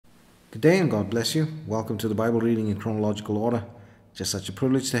Good day and God bless you. Welcome to the Bible reading in chronological order. Just such a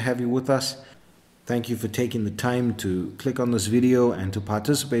privilege to have you with us. Thank you for taking the time to click on this video and to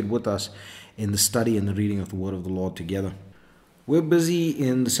participate with us in the study and the reading of the Word of the Lord together. We're busy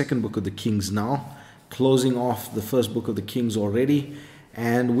in the second book of the Kings now, closing off the first book of the Kings already,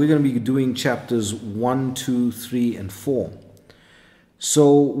 and we're going to be doing chapters 1, 2, 3, and 4.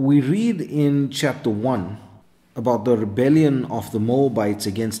 So we read in chapter 1 about the rebellion of the Moabites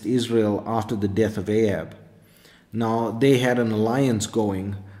against Israel after the death of Ahab. Now, they had an alliance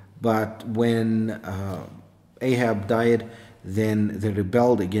going, but when Ahab died, then they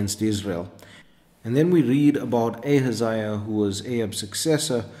rebelled against Israel. And then we read about Ahaziah, who was Ahab's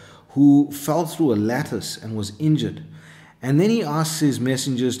successor, who fell through a lattice and was injured. And then he asks his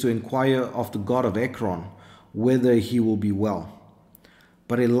messengers to inquire of the God of Ekron whether he will be well.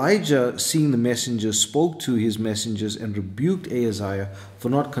 But Elijah, seeing the messengers, spoke to his messengers and rebuked Ahaziah for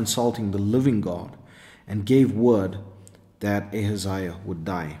not consulting the living God, and gave word that Ahaziah would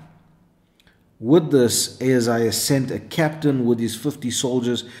die. With this, Ahaziah sent a captain with his 50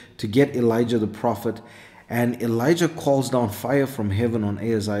 soldiers to get Elijah the prophet, and Elijah calls down fire from heaven on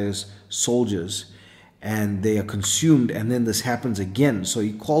Ahaziah's soldiers, and they are consumed, and then this happens again. So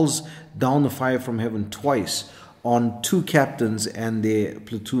he calls down the fire from heaven twice on two captains and their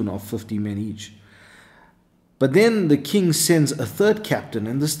platoon of 50 men each. But then the king sends a third captain,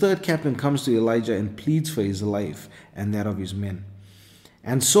 and this third captain comes to Elijah and pleads for his life and that of his men.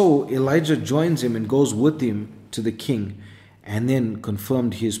 And so Elijah joins him and goes with him to the king, and then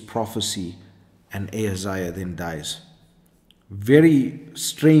confirmed his prophecy, and Ahaziah then dies. Very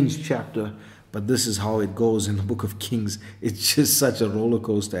strange chapter, but this is how it goes in the book of Kings. It's just such a roller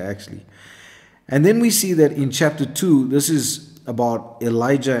coaster, actually. And then we see that in chapter 2, this is about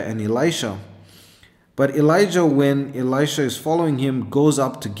Elijah and Elisha. But Elijah, when Elisha is following him, goes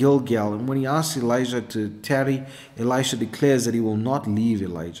up to Gilgal. And when he asks Elijah to tarry, Elisha declares that he will not leave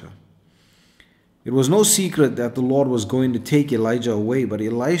Elijah. It was no secret that the Lord was going to take Elijah away, but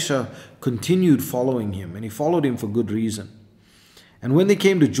Elisha continued following him, and he followed him for good reason. And when they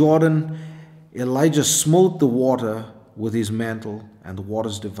came to Jordan, Elijah smote the water with his mantle, and the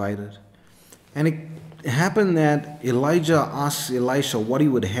waters divided. And it happened that Elijah asks Elisha what he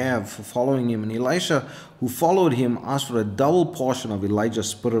would have for following him. And Elisha, who followed him, asked for a double portion of Elijah's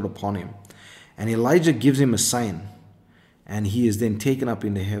spirit upon him. And Elijah gives him a sign, and he is then taken up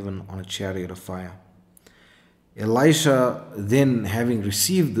into heaven on a chariot of fire. Elisha then, having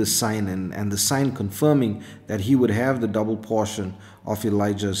received this sign, and the sign confirming that he would have the double portion of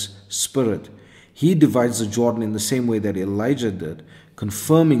Elijah's spirit, he divides the Jordan in the same way that Elijah did,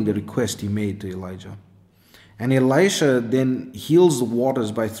 confirming the request he made to Elijah. And Elisha then heals the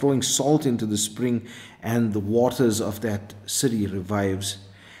waters by throwing salt into the spring, and the waters of that city revives.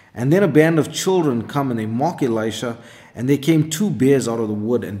 And then a band of children come and they mock Elisha, and there came 2 bears out of the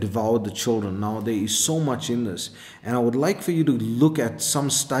wood and devoured the children. Now there is so much in this, and I would like for you to look at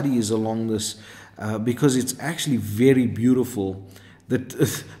some studies along this because it's actually very beautiful.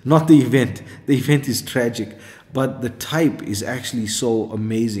 Not the event is tragic, but the type is actually so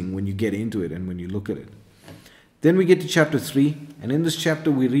amazing when you get into it and when you look at it. Then we get to chapter 3, and in this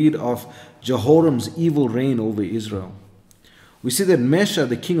chapter we read of Jehoram's evil reign over Israel. We see that Mesha,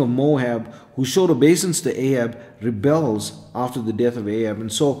 the king of Moab, who showed obeisance to Ahab, rebels after the death of Ahab.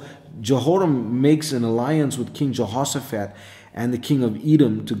 And so Jehoram makes an alliance with King Jehoshaphat and the king of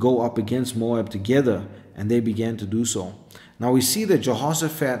Edom to go up against Moab together, and they began to do so. Now we see that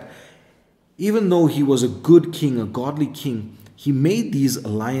Jehoshaphat, even though he was a good king, a godly king, he made these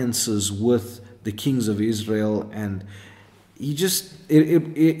alliances with the kings of Israel, and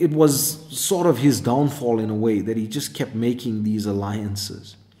it was sort of his downfall in a way, that he just kept making these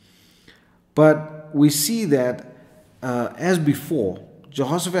alliances. But we see that as before,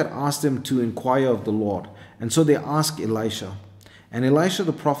 Jehoshaphat asked them to inquire of the Lord, and so they ask Elisha. And Elisha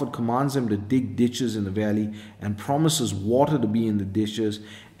the prophet commands them to dig ditches in the valley and promises water to be in the ditches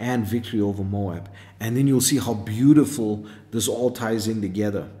and victory over Moab. And then you'll see how beautiful this all ties in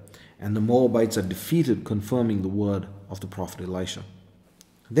together. And the Moabites are defeated, confirming the word of the prophet Elisha.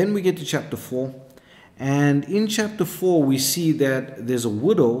 Then we get to chapter 4. And in chapter 4, we see that there's a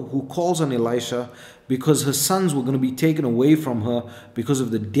widow who calls on Elisha because her sons were going to be taken away from her because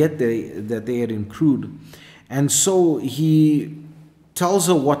of the debt that they had accrued. And so he tells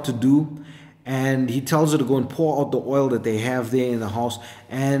her what to do, and he tells her to go and pour out the oil that they have there in the house,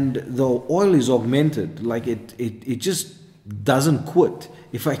 and the oil is augmented, like it just doesn't quit,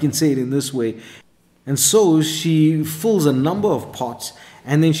 if I can say it in this way. And so she fills a number of pots,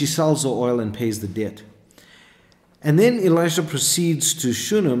 and then she sells the oil and pays the debt. And then Elisha proceeds to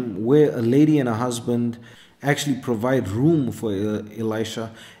Shunem, where a lady and a husband actually provide room for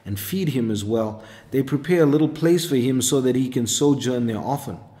Elisha and feed him as well. They prepare a little place for him so that he can sojourn there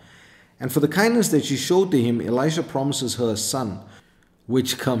often. And for the kindness that she showed to him, Elisha promises her a son,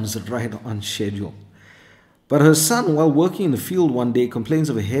 which comes right on schedule. But her son, while working in the field one day, complains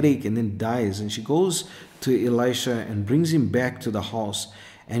of a headache and then dies. And she goes to Elisha and brings him back to the house,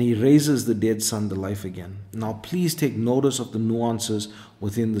 and he raises the dead son to life again. Now, please take notice of the nuances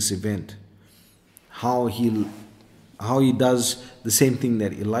within this event. How he does the same thing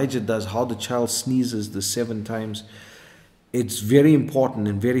that Elijah does, how the child sneezes the 7 times. It's very important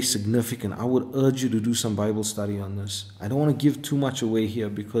and very significant. I would urge you to do some Bible study on this. I don't want to give too much away here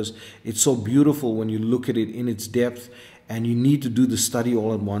because it's so beautiful when you look at it in its depth, and you need to do the study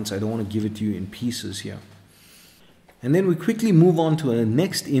all at once. I don't want to give it to you in pieces here. And then we quickly move on to a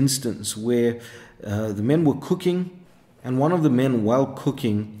next instance where the men were cooking, and one of the men, while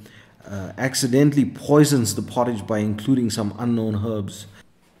cooking, accidentally poisons the pottage by including some unknown herbs.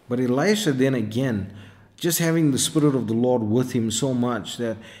 But Elisha then again, just having the Spirit of the Lord with him so much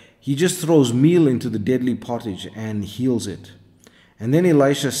that he just throws meal into the deadly pottage and heals it. And then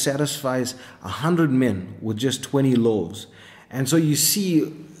Elisha satisfies 100 men with just 20 loaves. And so you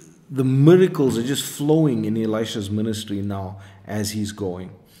see the miracles are just flowing in Elisha's ministry now as he's going.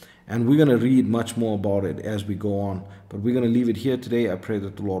 And we're going to read much more about it as we go on. But we're going to leave it here today. I pray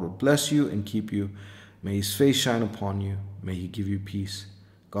that the Lord will bless you and keep you. May his face shine upon you. May he give you peace.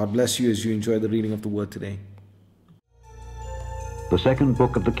 God bless you as you enjoy the reading of the word today. The second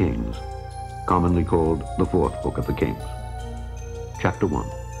book of the Kings, commonly called the fourth book of the Kings. Chapter 1.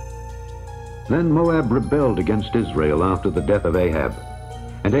 Then Moab rebelled against Israel after the death of Ahab.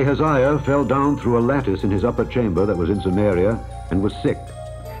 And Ahaziah fell down through a lattice in his upper chamber that was in Samaria, and was sick.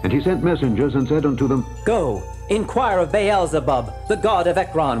 And he sent messengers and said unto them, Go, inquire of Beelzebub, the god of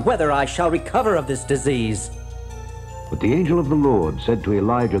Ekron, whether I shall recover of this disease. But the angel of the Lord said to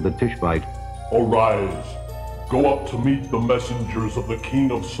Elijah the Tishbite, Arise, go up to meet the messengers of the king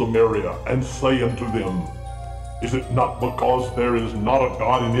of Samaria, and say unto them, Is it not because there is not a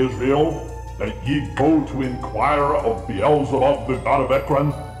God in Israel, that ye go to inquire of Beelzebub the god of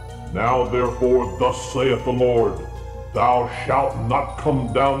Ekron? Now therefore thus saith the Lord, Thou shalt not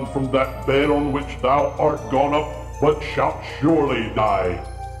come down from that bed on which thou art gone up, but shalt surely die.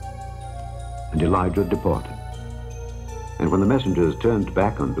 And Elijah departed. And when the messengers turned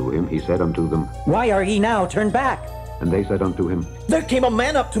back unto him, he said unto them, Why are ye now turned back? And they said unto him, There came a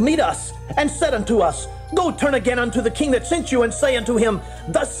man up to meet us, and said unto us, Go turn again unto the king that sent you, and say unto him,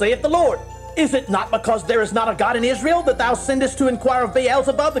 Thus saith the Lord, Is it not because there is not a God in Israel, that thou sendest to inquire of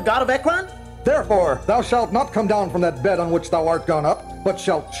Beelzebub, the god of Ekron? Therefore thou shalt not come down from that bed on which thou art gone up, but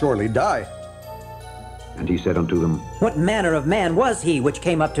shalt surely die. And he said unto them, What manner of man was he which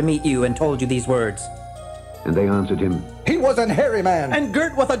came up to meet you and told you these words? And they answered him, He was an hairy man, And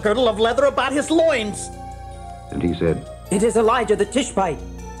girt with a girdle of leather about his loins. And he said, It is Elijah the Tishbite.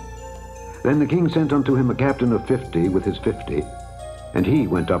 Then the king sent unto him a captain of 50 with his 50. And he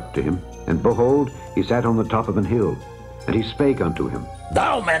went up to him, and behold, he sat on the top of an hill. And he spake unto him,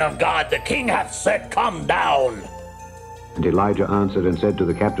 Thou man of God, the king hath said, Come down. And Elijah answered and said to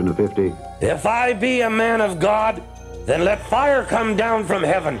the captain of 50, If I be a man of God, then let fire come down from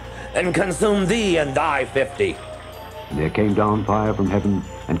heaven, and consume thee and thy 50. And there came down fire from heaven,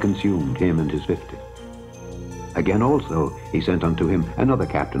 and consumed him and his 50. Again also he sent unto him another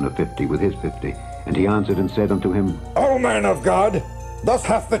captain of 50 with his 50. And he answered and said unto him, O man of God, thus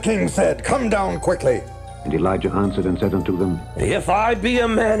hath the king said, Come down quickly. And Elijah answered and said unto them, If I be a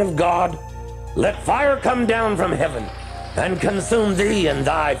man of God, let fire come down from heaven, and consume thee and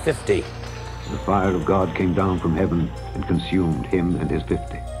thy 50. The fire of God came down from heaven, and consumed him and his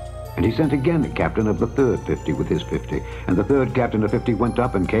 50. And he sent again a captain of the third 50 with his 50. And the third captain of 50 went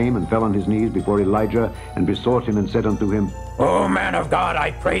up and came and fell on his knees before Elijah, and besought him and said unto him, O man of God,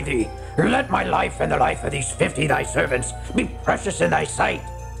 I pray thee, let my life and the life of these 50 thy servants be precious in thy sight.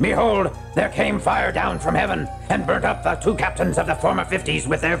 Behold, there came fire down from heaven, and burnt up the 2 captains of the former 50s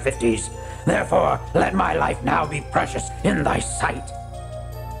with their 50s. Therefore let my life now be precious in thy sight.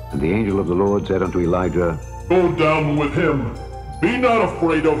 And the angel of the Lord said unto Elijah, Go down with him. Be not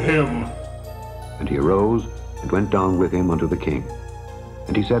afraid of him. And he arose, and went down with him unto the king.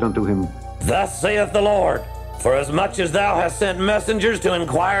 And he said unto him, Thus saith the Lord, Forasmuch as thou hast sent messengers to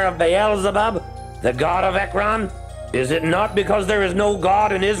inquire of Beelzebub, the god of Ekron, is it not because there is no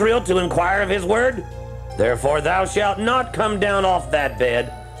God in Israel to inquire of his word? Therefore thou shalt not come down off that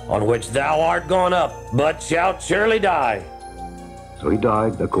bed on which thou art gone up, but shalt surely die. So he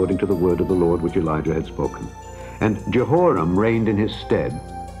died according to the word of the Lord which Elijah had spoken. And Jehoram reigned in his stead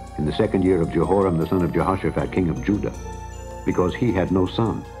in the 2nd year of Jehoram the son of Jehoshaphat, king of Judah, because he had no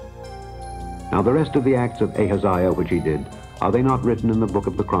son. Now the rest of the acts of Ahaziah which he did, are they not written in the book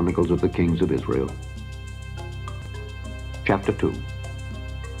of the Chronicles of the kings of Israel? Chapter 2.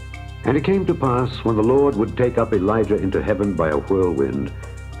 And it came to pass, when the Lord would take up Elijah into heaven by a whirlwind,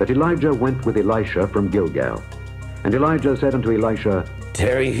 that Elijah went with Elisha from Gilgal. And Elijah said unto Elisha,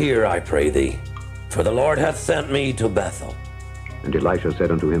 Tarry here, I pray thee, for the Lord hath sent me to Bethel. And Elisha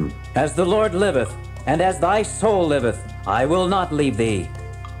said unto him, As the Lord liveth, and as thy soul liveth, I will not leave thee.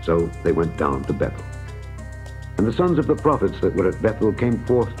 So they went down to Bethel. And the sons of the prophets that were at Bethel came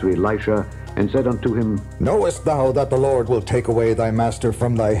forth to Elisha, and said unto him, Knowest thou that the Lord will take away thy master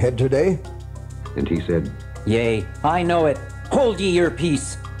from thy head today? And he said, Yea, I know it. Hold ye your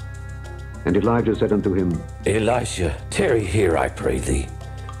peace. And Elijah said unto him, Elisha, tarry here, I pray thee,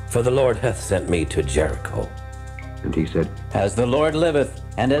 for the Lord hath sent me to Jericho. And he said, As the Lord liveth,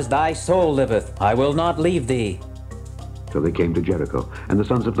 and as thy soul liveth, I will not leave thee. So they came to Jericho. And the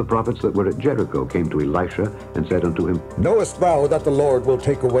sons of the prophets that were at Jericho came to Elisha, and said unto him, Knowest thou that the Lord will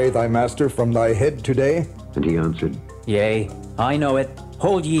take away thy master from thy head today? And he answered, Yea, I know it.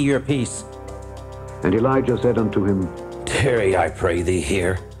 Hold ye your peace. And Elijah said unto him, Tarry, I pray thee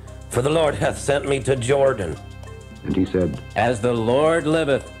here, for the Lord hath sent me to Jordan. And he said, As the Lord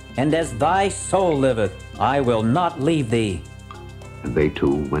liveth, and as thy soul liveth, I will not leave thee. And they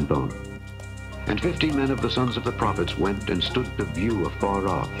too went on. And 50 men of the sons of the prophets went and stood to view afar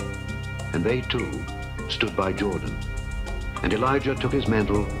off. And they too stood by Jordan. And Elijah took his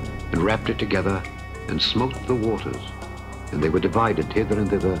mantle, and wrapped it together, and smote the waters. And they were divided hither and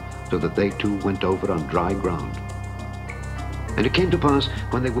thither, so that they too went over on dry ground. And it came to pass,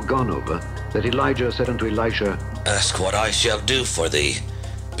 when they were gone over, that Elijah said unto Elisha, Ask what I shall do for thee,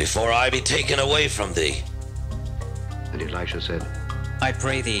 before I be taken away from thee. And Elisha said, I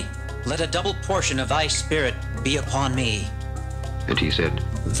pray thee, let a double portion of thy spirit be upon me. And he said,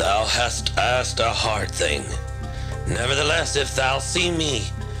 Thou hast asked a hard thing. Nevertheless, if thou see me,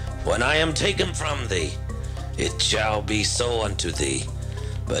 when I am taken from thee, it shall be so unto thee.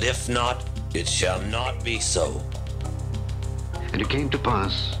 But if not, it shall not be so. And it came to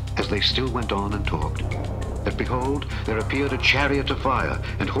pass, as they still went on and talked, that behold, there appeared a chariot of fire,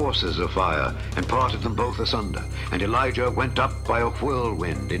 and horses of fire, and parted them both asunder. And Elijah went up by a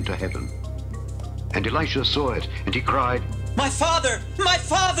whirlwind into heaven. And Elisha saw it, and he cried, My father,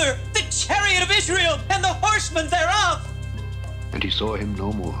 the chariot of Israel, and the horsemen thereof! And he saw him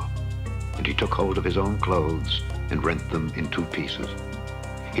no more. And he took hold of his own clothes, and rent them in 2 pieces.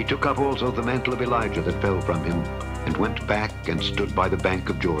 He took up also the mantle of Elijah that fell from him, and went back and stood by the bank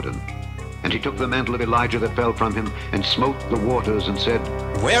of Jordan. And he took the mantle of Elijah that fell from him, and smote the waters, and said,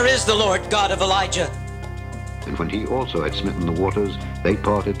 Where is the Lord God of Elijah? And when he also had smitten the waters, they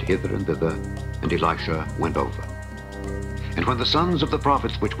parted hither and thither, and Elisha went over. And when the sons of the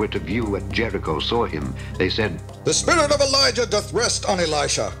prophets which were to view at Jericho saw him, they said, The spirit of Elijah doth rest on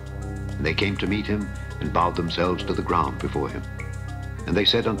Elisha. And they came to meet him, and bowed themselves to the ground before him. And they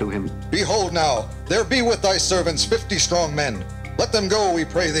said unto him, Behold now, there be with thy servants 50 strong men. Let them go, we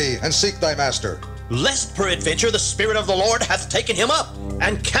pray thee, and seek thy master. Lest peradventure the Spirit of the Lord hath taken him up,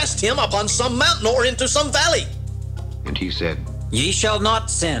 and cast him upon some mountain or into some valley. And he said, Ye shall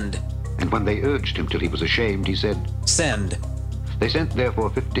not send. And when they urged him till he was ashamed, he said, Send. They sent therefore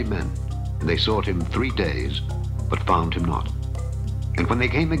 50 men, and they sought him 3 days, but found him not. And when they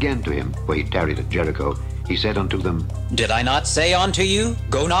came again to him, where he tarried at Jericho, he said unto them, Did I not say unto you,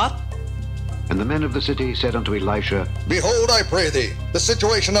 Go not? And the men of the city said unto Elisha, Behold, I pray thee, the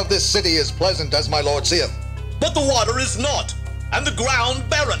situation of this city is pleasant, as my Lord seeth. But the water is not, and the ground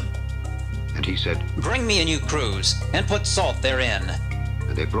barren. And he said, Bring me a new cruse, and put salt therein.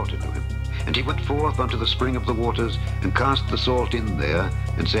 And they brought it to him. And he went forth unto the spring of the waters, and cast the salt in there,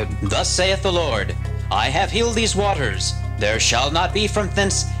 and said, Thus saith the Lord, I have healed these waters. There shall not be from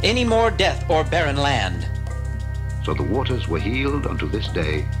thence any more death or barren land. So the waters were healed unto this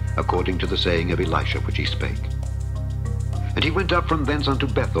day, according to the saying of Elisha which he spake. And he went up from thence unto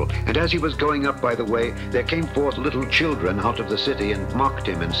Bethel, and as he was going up by the way, there came forth little children out of the city, and mocked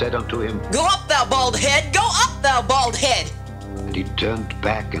him, and said unto him, Go up, thou bald head! Go up, thou bald head! And he turned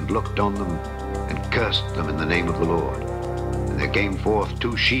back and looked on them, and cursed them in the name of the Lord. And there came forth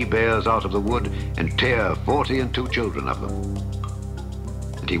 2 she-bears out of the wood, and tare 42 children of them.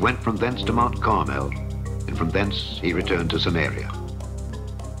 And he went from thence to Mount Carmel, and from thence he returned to Samaria.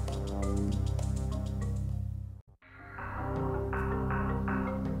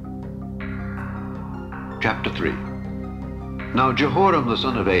 Chapter 3. Now Jehoram the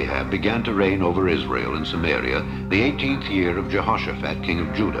son of Ahab began to reign over Israel in Samaria the 18th year of Jehoshaphat king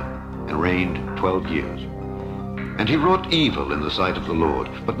of Judah, and reigned 12 years. And he wrought evil in the sight of the Lord,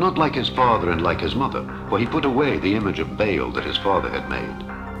 but not like his father and like his mother, for he put away the image of Baal that his father had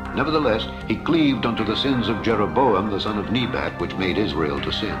made. Nevertheless, he cleaved unto the sins of Jeroboam the son of Nebat, which made Israel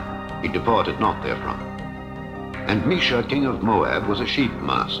to sin. He departed not therefrom. And Mesha king of Moab was a sheep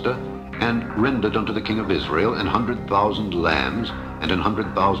master, and rendered unto the king of Israel 100,000 lambs and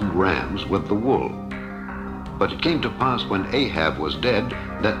 100,000 rams with the wool. But it came to pass when Ahab was dead,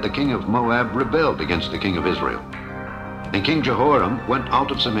 that the king of Moab rebelled against the king of Israel. And King Jehoram went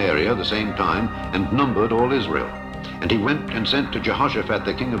out of Samaria the same time, and numbered all Israel. And he went and sent to Jehoshaphat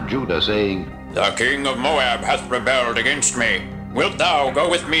the king of Judah, saying, The king of Moab hath rebelled against me. Wilt thou go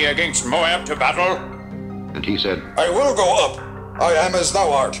with me against Moab to battle? And he said, I will go up. I am as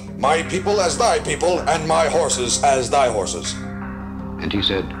thou art, my people as thy people, and my horses as thy horses. And he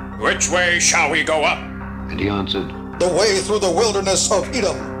said, Which way shall we go up? And he answered, The way through the wilderness of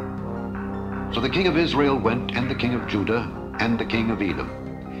Edom. So the king of Israel went, and the king of Judah, and the king of Edom.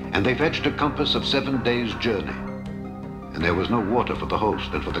 And they fetched a compass of 7 days' journey. And there was no water for the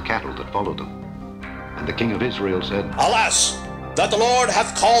host, and for the cattle that followed them. And the king of Israel said, Alas, that the Lord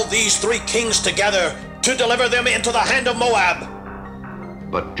hath called these 3 kings together to deliver them into the hand of Moab.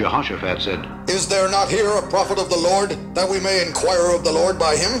 But Jehoshaphat said, Is there not here a prophet of the Lord, that we may inquire of the Lord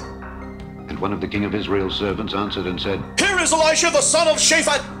by him? And one of the king of Israel's servants answered and said, Here is Elisha the son of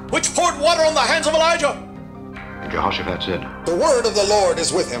Shaphat, which poured water on the hands of Elijah. And Jehoshaphat said, The word of the Lord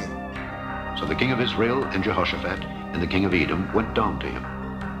is with him. So the king of Israel and Jehoshaphat and the king of Edom went down to him.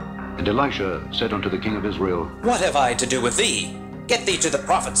 And Elisha said unto the king of Israel, What have I to do with thee? Get thee to the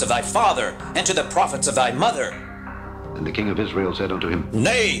prophets of thy father, and to the prophets of thy mother. And the king of Israel said unto him,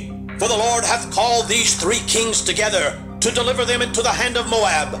 Nay, for the Lord hath called these 3 kings together to deliver them into the hand of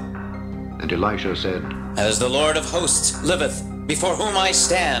Moab. And Elisha said, As the Lord of hosts liveth, before whom I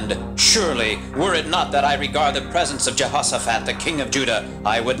stand, surely, were it not that I regard the presence of Jehoshaphat the king of Judah,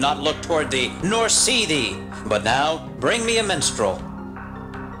 I would not look toward thee, nor see thee. But now bring me a minstrel.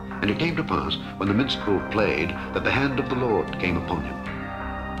 And it came to pass, when the minstrel played, that the hand of the Lord came upon him.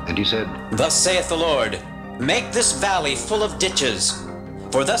 And he said, Thus saith the Lord, Make this valley full of ditches.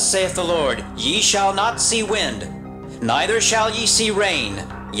 For thus saith the Lord, Ye shall not see wind, neither shall ye see rain.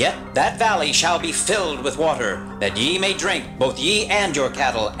 Yet that valley shall be filled with water, that ye may drink, both ye and your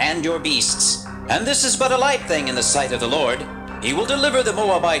cattle and your beasts. And this is but a light thing in the sight of the Lord. He will deliver the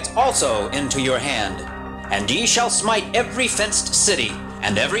Moabites also into your hand. And ye shall smite every fenced city,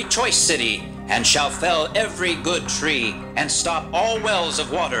 and every choice city, and shall fell every good tree, and stop all wells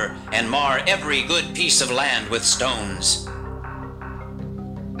of water, and mar every good piece of land with stones.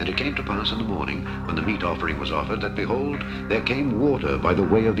 And it came to pass in the morning, when the meat offering was offered, that behold, there came water by the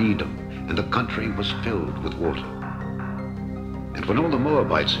way of Edom, and the country was filled with water. And when all the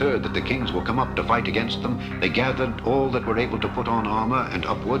Moabites heard that the kings were come up to fight against them, they gathered all that were able to put on armor and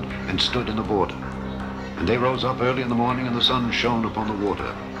upward, and stood in the border. And they rose up early in the morning, and the sun shone upon the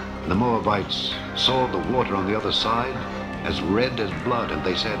water. And the Moabites saw the water on the other side, as red as blood, and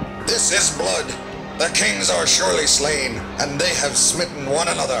they said, This is blood. The kings are surely slain, and they have smitten one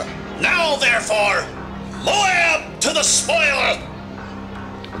another. Now therefore, Moab to the spoil!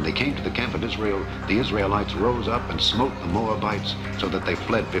 When they came to the camp of Israel, the Israelites rose up and smote the Moabites, so that they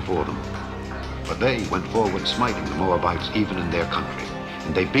fled before them. But they went forward, smiting the Moabites even in their country.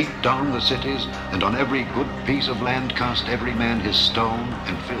 And they beat down the cities, and on every good piece of land cast every man his stone,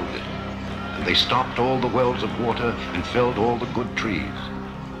 and filled it. And they stopped all the wells of water, and felled all the good trees.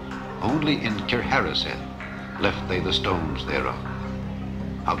 Only in Kirhareseth left they the stones thereof.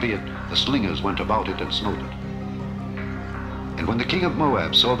 Howbeit the slingers went about it and smote it. And when the king of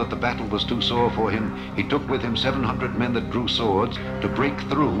Moab saw that the battle was too sore for him, he took with him 700 men that drew swords, to break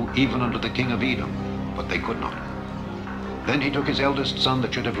through even unto the king of Edom, but they could not. Then he took his eldest son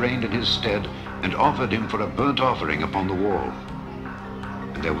that should have reigned in his stead, and offered him for a burnt offering upon the wall.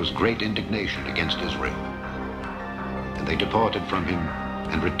 And there was great indignation against Israel. And they departed from him,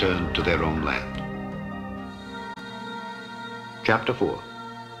 and returned to their own land. Chapter 4.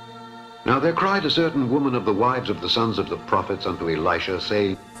 Now there cried a certain woman of the wives of the sons of the prophets unto Elisha,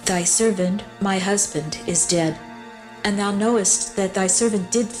 saying, Thy servant, my husband, is dead, and thou knowest that thy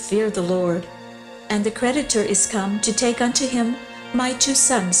servant did fear the Lord. And the creditor is come to take unto him my 2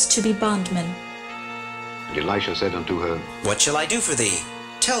 sons to be bondmen. And Elisha said unto her, What shall I do for thee?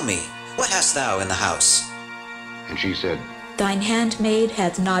 Tell me, what hast thou in the house? And she said, Thine handmaid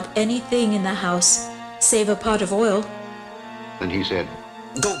hath not anything in the house, save a pot of oil. Then he said,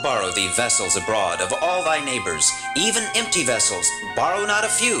 Go borrow thee vessels abroad of all thy neighbors, even empty vessels, borrow not a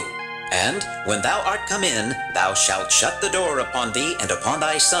few. And when thou art come in, thou shalt shut the door upon thee and upon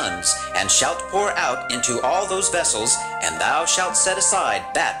thy sons, and shalt pour out into all those vessels, and thou shalt set aside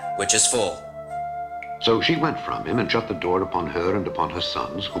that which is full. So she went from him, and shut the door upon her and upon her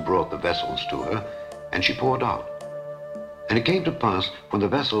sons, who brought the vessels to her, and she poured out. And it came to pass, when the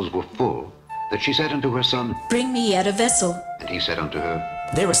vessels were full, that she said unto her son, Bring me yet a vessel. And he said unto her,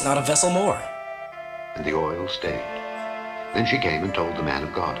 There is not a vessel more. And the oil stayed. Then she came and told the man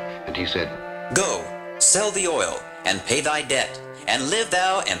of God, and he said, Go, sell the oil, and pay thy debt, and live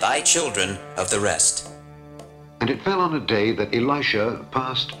thou and thy children of the rest. And it fell on a day that Elisha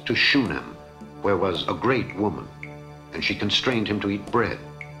passed to Shunem, where was a great woman, and she constrained him to eat bread.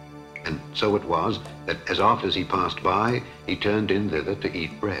 And so it was, that as oft as he passed by, he turned in thither to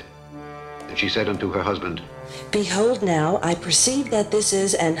eat bread. And she said unto her husband, Behold now, I perceive that this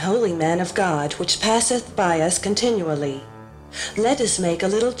is an holy man of God, which passeth by us continually. Let us make a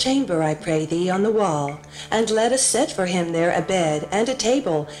little chamber, I pray thee, on the wall, and let us set for him there a bed, and a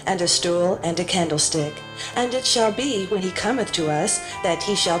table, and a stool, and a candlestick. And it shall be, when he cometh to us, that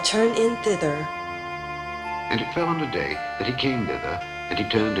he shall turn in thither. And it fell on a day that he came thither, and he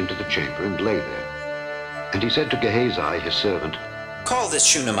turned into the chamber, and lay there. And he said to Gehazi his servant, Call this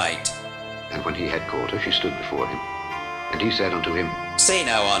Shunammite. And when he had called her, she stood before him. And he said unto him, Say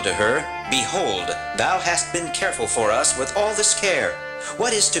now unto her, Behold, thou hast been careful for us with all this care.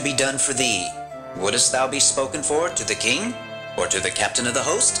 What is to be done for thee? Wouldest thou be spoken for to the king, or to the captain of the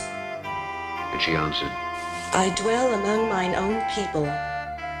host? And she answered, I dwell among mine own people.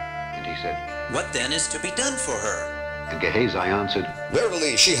 And he said, What then is to be done for her? And Gehazi answered,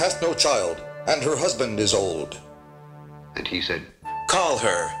 Verily she hath no child, and her husband is old. And he said, Call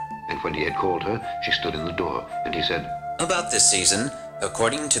her. And when he had called her, she stood in the door. And he said, About this season,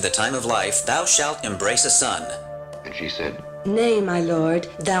 according to the time of life, thou shalt embrace a son. And she said, Nay, my lord,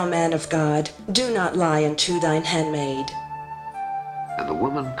 thou man of God, do not lie unto thine handmaid. And the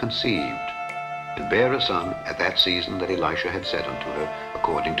woman conceived, and bare a son at that season that Elisha had said unto her,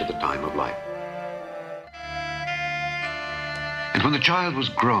 according to the time of life. And when the child was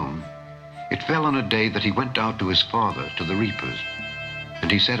grown, it fell on a day that he went out to his father to the reapers.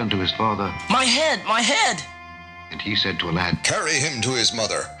 And he said unto his father, My head, my head! And he said to a lad, Carry him to his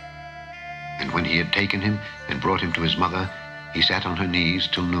mother. And when he had taken him and brought him to his mother, he sat on her knees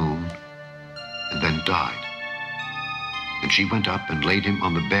till noon, and then died. And she went up and laid him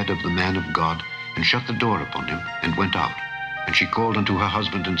on the bed of the man of God, and shut the door upon him, and went out. And she called unto her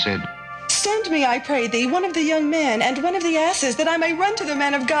husband, and said, Send me, I pray thee, one of the young men, and one of the asses, that I may run to the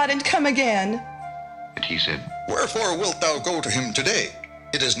man of God, and come again. And he said, Wherefore wilt thou go to him today?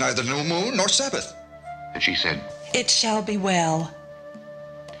 It is neither new moon nor Sabbath. And she said, It shall be well.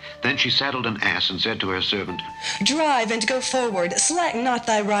 Then she saddled an ass, and said to her servant, Drive and go forward, slack not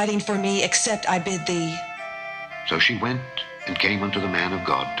thy riding for me, except I bid thee. So she went, and came unto the man of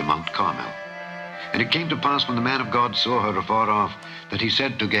God to Mount Carmel. And it came to pass, when the man of God saw her afar off, that he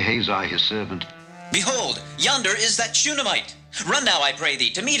said to Gehazi his servant, Behold, yonder is that Shunammite. Run now, I pray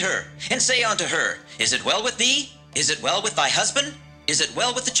thee, to meet her, and say unto her, Is it well with thee? Is it well with thy husband? Is it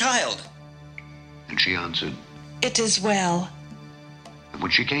well with the child? And she answered, It is well. And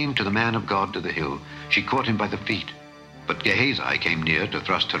when she came to the man of God to the hill, she caught him by the feet. But Gehazi came near to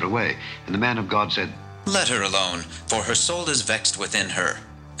thrust her away. And the man of God said, Let her alone, for her soul is vexed within her.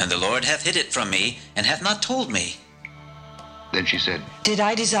 And the Lord hath hid it from me, and hath not told me. Then she said, Did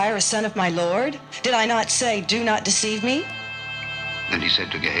I desire a son of my Lord? Did I not say, Do not deceive me? Then he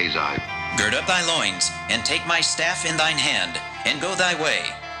said to Gehazi, Gird up thy loins, and take my staff in thine hand, and go thy way.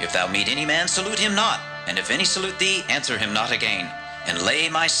 If thou meet any man, salute him not, and if any salute thee, answer him not again. And lay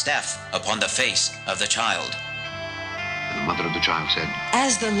my staff upon the face of the child. And the mother of the child said,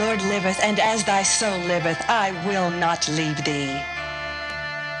 As the Lord liveth, and as thy soul liveth, I will not leave thee.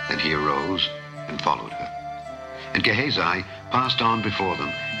 Then he arose and followed her. And Gehazi passed on before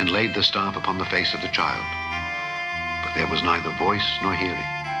them, and laid the staff upon the face of the child. But there was neither voice nor hearing.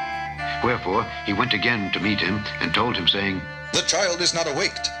 Wherefore he went again to meet him, and told him, saying, The child is not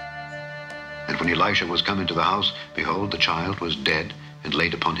awaked. And when Elisha was come into the house, behold, the child was dead, and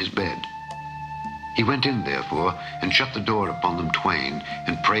laid upon his bed. He went in, therefore, and shut the door upon them twain,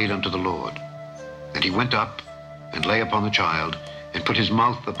 and prayed unto the Lord. And he went up, and lay upon the child, and put his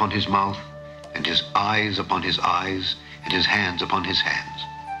mouth upon his mouth, and his eyes upon his eyes, and his hands upon his hands.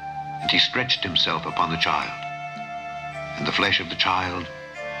 And he stretched himself upon the child. And the flesh of the child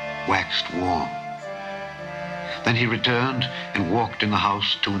waxed warm. Then he returned, and walked in the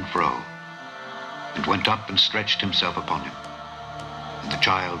house to and fro, and went up and stretched himself upon him. And the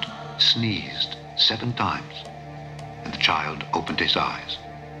child sneezed 7 times, and the child opened his eyes.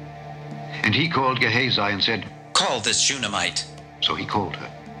 And he called Gehazi and said, Call this Shunammite. So he called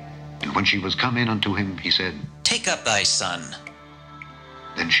her. And when she was come in unto him, he said, Take up thy son.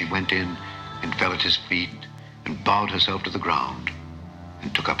 Then she went in and fell at his feet and bowed herself to the ground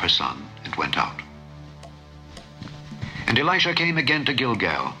and took up her son and went out. And Elisha came again to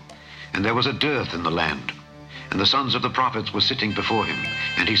Gilgal, and there was a dearth in the land, and the sons of the prophets were sitting before him.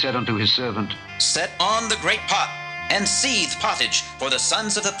 And he said unto his servant, Set on the great pot, and seethe pottage for the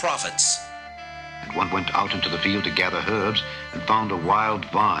sons of the prophets. And one went out into the field to gather herbs, and found a wild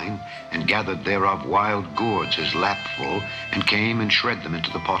vine, and gathered thereof wild gourds his lap full, and came and shred them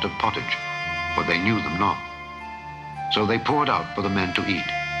into the pot of pottage, for they knew them not. So they poured out for the men to eat.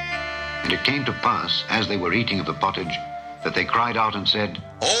 And it came to pass, as they were eating of the pottage, that they cried out and said,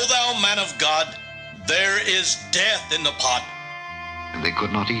 O thou man of God, there is death in the pot. And they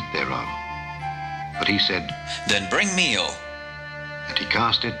could not eat thereof. But he said, Then bring meal. And he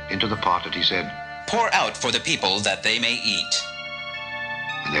cast it into the pot, and he said, Pour out for the people that they may eat.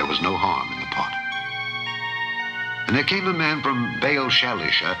 And there was no harm in the pot. And there came a man from Baal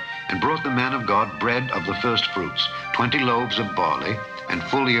Shalisha, and brought the man of God bread of the first fruits, 20 loaves of barley, and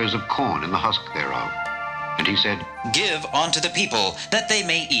full ears of corn in the husk thereof. And he said, Give unto the people that they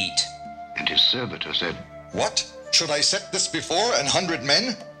may eat. And his servitor said, What? Should I set this before 100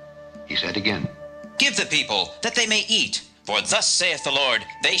 men? He said again, Give the people that they may eat. For thus saith the Lord,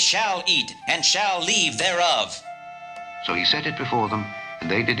 They shall eat, and shall leave thereof. So he set it before them,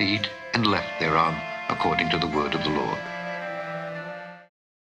 and they did eat, and left thereof, according to the word of the Lord.